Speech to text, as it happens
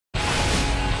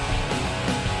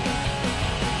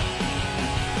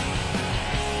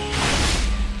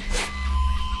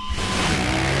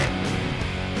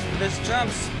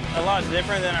jump's a lot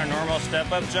different than our normal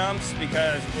step-up jumps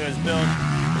because it was built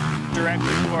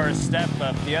directly for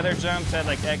step-up. The other jumps had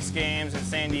like X Games in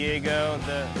San Diego.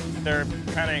 They're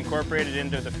kind of incorporated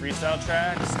into the freestyle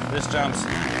tracks. This jump's,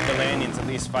 the landing's at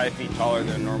least 5 feet taller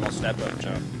than a normal step-up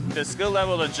jump. The skill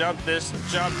level to jump this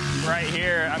jump right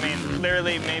here, I mean,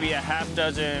 literally maybe a half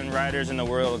dozen riders in the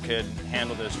world could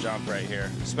handle this jump right here,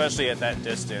 especially at that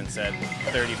distance at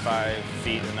 35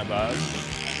 feet and above.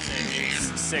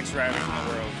 6 riders in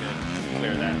the world could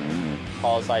clear that.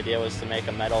 Paul's idea was to make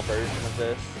a metal version of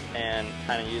this and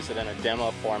kind of use it in a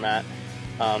demo format.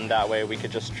 That way we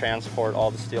could just transport all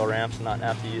the steel ramps and not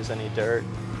have to use any dirt,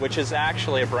 which is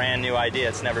actually a brand new idea.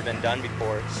 It's never been done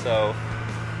before. So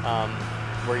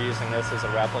we're using this as a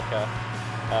replica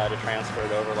to transfer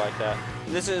it over like that.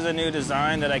 This is a new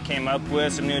design that I came up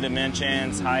with, some new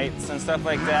dimensions, heights, and stuff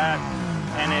like that.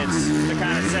 And it's to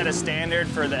kind of set a standard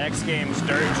for the X Games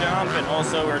dirt jump, and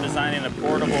also we're designing a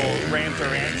portable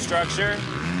ramp-to-ramp structure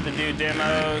to do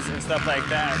demos and stuff like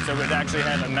that. So we'd actually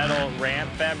have a metal ramp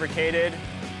fabricated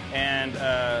and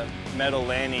a metal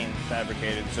landing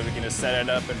fabricated, so we can just set it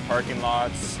up in parking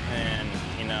lots and,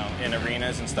 you know, in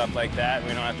arenas and stuff like that. We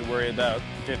don't have to worry about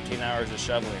 15 hours of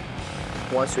shoveling.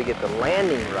 Once we get the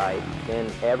landing right, then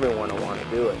everyone will want to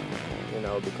do it, you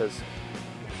know, because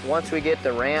once we get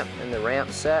the ramp and the ramp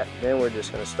set, then we're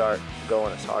just going to start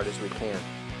going as hard as we can,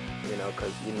 you know,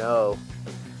 because you know,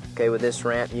 okay, with this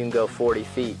ramp you can go 40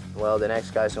 feet. Well, the next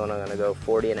guy's only going to go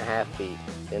 40.5 feet,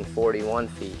 then 41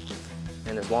 feet.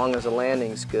 And as long as the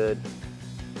landing's good,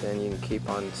 then you can keep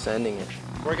on sending it.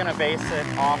 We're going to base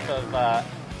it off of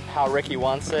how Ricky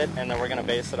wants it, and then we're going to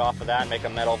base it off of that and make a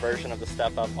metal version of the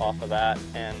step-up off of that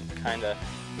and kind of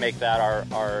make that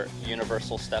our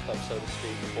universal step-up, so to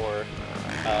speak, for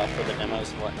the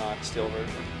demos and whatnot, steel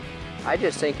version. I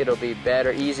just think it'll be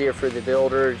better, easier for the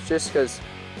builders, just because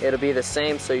it'll be the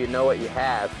same so you know what you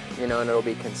have, you know, and it'll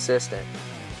be consistent.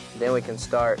 Then we can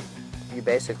start, you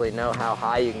basically know how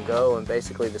high you can go, and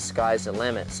basically the sky's the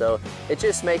limit. So it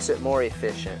just makes it more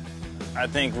efficient. I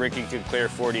think Ricky could clear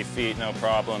 40 feet no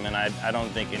problem, and I don't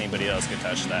think anybody else could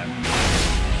touch that.